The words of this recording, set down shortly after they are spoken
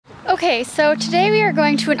Okay, so today we are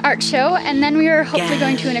going to an art show, and then we are hopefully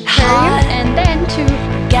going to an aquarium, and then to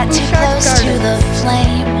get too close to the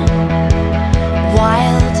flame.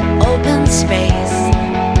 Wild open space.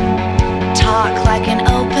 Talk like an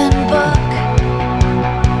open book.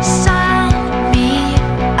 Sign me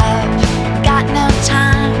up. Got no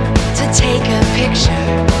time to take a picture.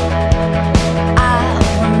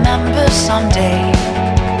 I'll remember someday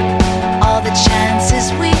all the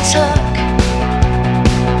chances we took.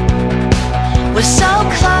 We're so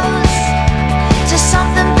close.